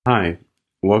Hi,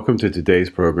 welcome to today's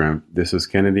program. This is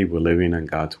Kennedy. We're living on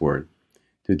God's Word.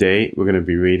 Today, we're going to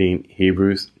be reading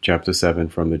Hebrews chapter 7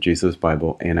 from the Jesus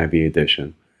Bible NIV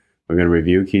edition. We're going to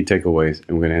review key takeaways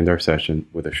and we're going to end our session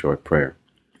with a short prayer.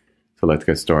 So let's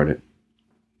get started.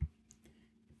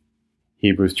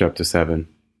 Hebrews chapter 7.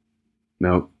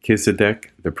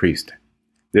 Melchizedek the priest.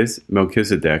 This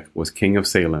Melchizedek was king of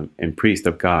Salem and priest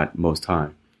of God Most High.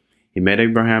 He met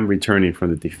Abraham returning from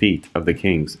the defeat of the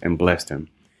kings and blessed him.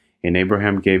 And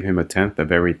Abraham gave him a tenth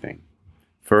of everything.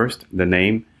 First, the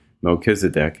name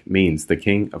Melchizedek means the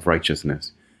king of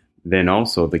righteousness. Then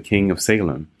also the king of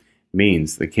Salem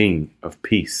means the king of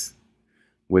peace.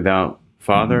 Without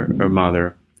father or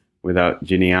mother, without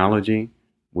genealogy,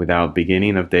 without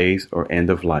beginning of days or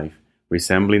end of life,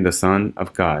 resembling the Son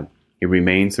of God, he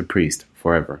remains a priest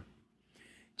forever.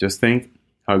 Just think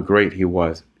how great he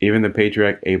was. Even the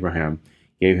patriarch Abraham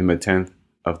gave him a tenth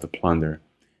of the plunder.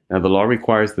 Now the law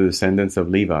requires the descendants of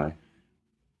Levi,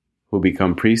 who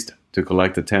become priests, to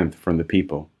collect a tenth from the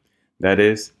people, that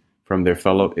is, from their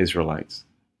fellow Israelites,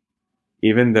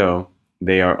 even though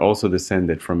they are also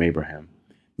descended from Abraham.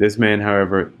 This man,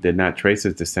 however, did not trace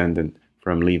his descendant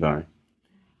from Levi.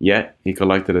 Yet he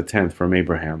collected a tenth from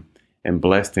Abraham, and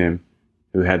blessed him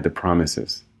who had the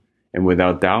promises. And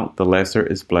without doubt, the lesser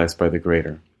is blessed by the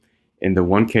greater. In the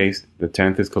one case, the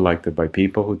tenth is collected by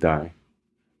people who die,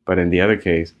 but in the other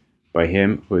case, by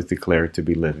him who is declared to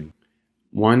be living.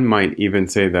 One might even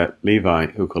say that Levi,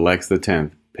 who collects the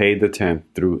tenth, paid the tenth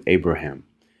through Abraham,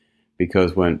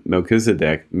 because when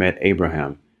Melchizedek met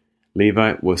Abraham,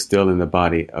 Levi was still in the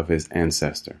body of his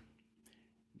ancestor.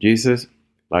 Jesus,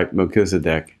 like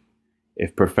Melchizedek,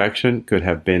 if perfection could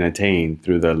have been attained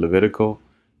through the Levitical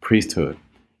priesthood,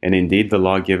 and indeed the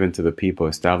law given to the people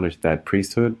established that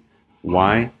priesthood,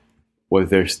 why was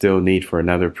there still need for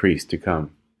another priest to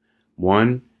come?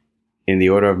 One in the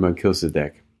order of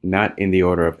Melchizedek, not in the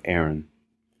order of Aaron.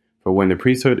 For when the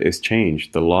priesthood is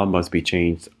changed, the law must be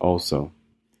changed also.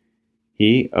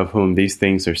 He of whom these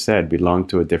things are said belonged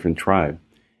to a different tribe,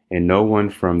 and no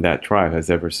one from that tribe has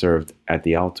ever served at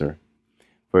the altar.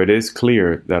 For it is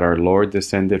clear that our Lord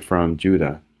descended from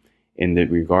Judah. In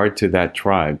regard to that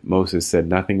tribe, Moses said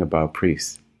nothing about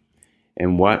priests.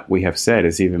 And what we have said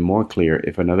is even more clear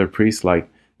if another priest like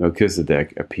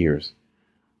Melchizedek appears.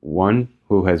 One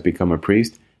who has become a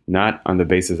priest, not on the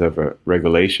basis of a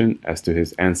regulation as to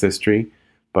his ancestry,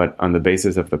 but on the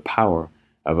basis of the power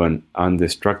of an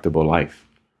indestructible life.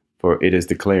 For it is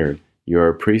declared, "You are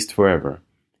a priest forever,"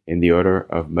 in the order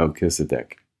of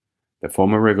Melchizedek. The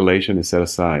former regulation is set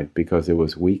aside because it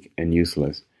was weak and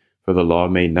useless, for the law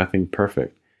made nothing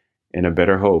perfect, and a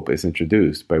better hope is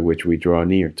introduced by which we draw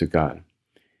near to God.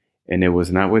 And it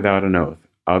was not without an oath.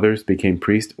 Others became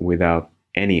priests without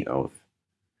any oath.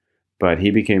 But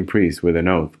he became priest with an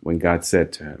oath when God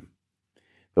said to him,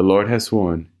 "The Lord has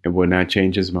sworn and will not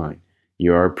change his mind.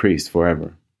 You are a priest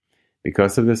forever."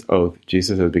 Because of this oath,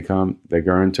 Jesus has become the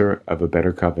guarantor of a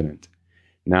better covenant.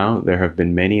 Now there have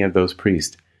been many of those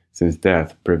priests since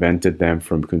death prevented them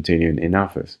from continuing in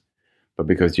office. But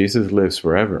because Jesus lives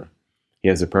forever, he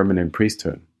has a permanent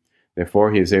priesthood.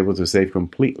 Therefore, he is able to save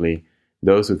completely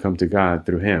those who come to God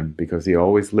through him, because he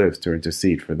always lives to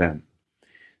intercede for them.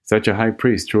 Such a high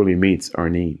priest truly meets our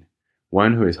need.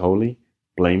 One who is holy,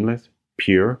 blameless,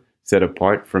 pure, set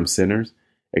apart from sinners,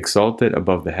 exalted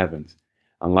above the heavens.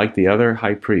 Unlike the other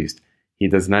high priest, he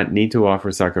does not need to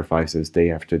offer sacrifices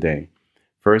day after day,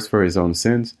 first for his own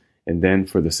sins and then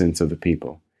for the sins of the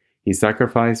people. He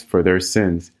sacrificed for their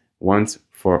sins once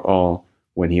for all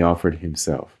when he offered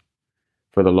himself.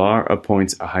 For the law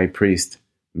appoints a high priest,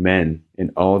 men in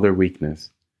all their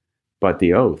weakness. But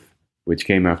the oath, which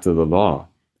came after the law,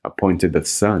 appointed the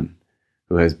Son,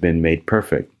 who has been made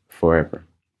perfect forever.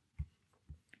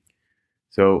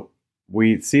 So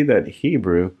we see that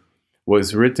Hebrew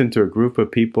was written to a group of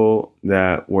people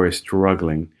that were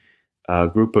struggling, a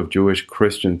group of Jewish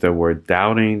Christians that were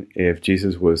doubting if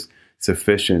Jesus was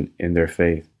sufficient in their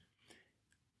faith.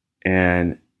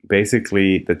 And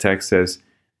basically the text says,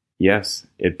 yes,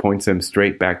 it points them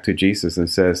straight back to Jesus and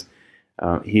says,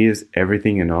 he is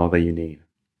everything and all that you need.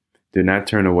 Do not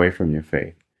turn away from your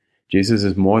faith. Jesus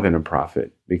is more than a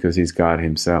prophet because he's God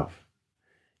himself.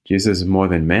 Jesus is more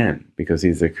than man because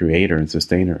he's the creator and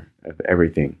sustainer of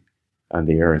everything on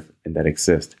the earth and that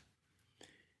exists.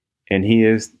 And he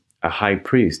is a high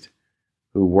priest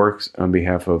who works on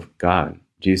behalf of God.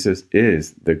 Jesus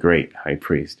is the great high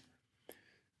priest.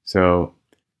 So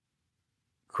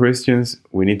Christians,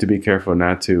 we need to be careful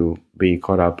not to be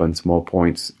caught up on small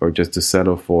points or just to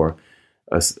settle for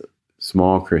a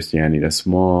small Christianity, a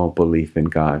small belief in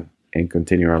God, and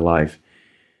continue our life.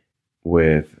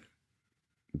 with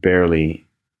barely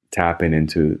tapping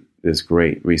into this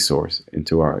great resource,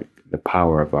 into the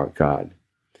power of our God.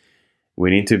 We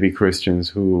need to be Christians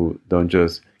who don't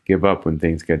just give up when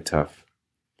things get tough.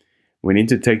 We need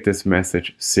to take this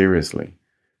message seriously.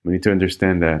 We need to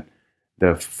understand that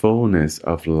the fullness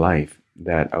of life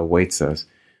that awaits us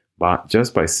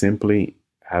just by simply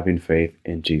having faith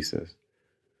in Jesus.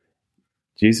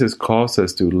 Jesus calls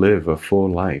us to live a full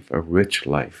life, a rich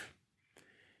life.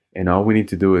 And all we need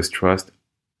to do is trust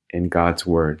in God's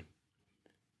word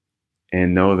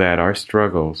and know that our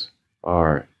struggles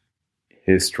are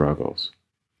His struggles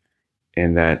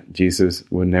and that Jesus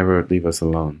will never leave us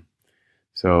alone.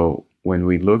 So when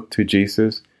we look to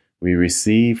Jesus, we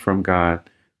receive from God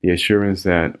the assurance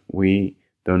that we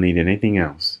don't need anything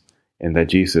else and that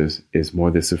Jesus is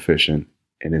more than sufficient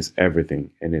and is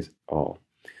everything and is all.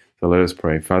 So let us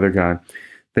pray. Father God,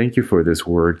 thank you for this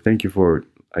word. Thank you for,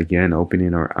 again,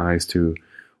 opening our eyes to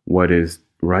what is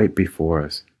right before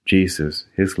us. Jesus,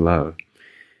 His love,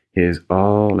 His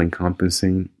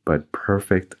all-encompassing but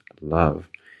perfect love.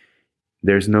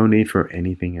 There's no need for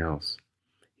anything else.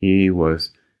 He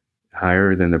was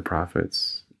higher than the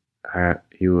prophets.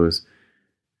 He was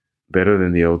better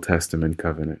than the Old Testament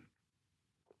covenant.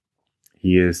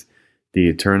 He is the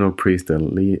eternal priest that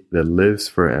lives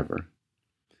forever.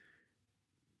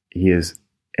 He is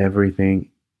everything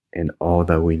and all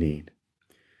that we need.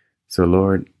 So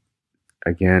Lord,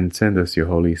 again, send us your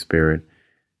Holy Spirit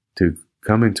to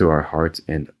come into our hearts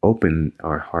and open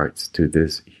our hearts to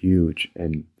this huge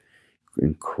and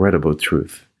incredible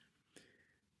truth.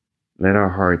 Let our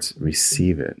hearts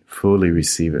receive it, fully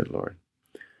receive it, Lord.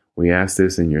 We ask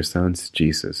this in your Son's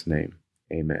Jesus' name.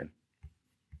 Amen.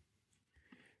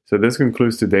 So this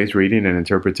concludes today's reading and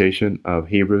interpretation of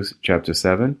Hebrews chapter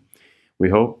 7. We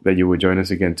hope that you will join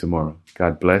us again tomorrow.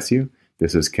 God bless you.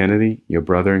 This is Kennedy, your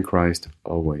brother in Christ,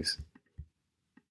 always.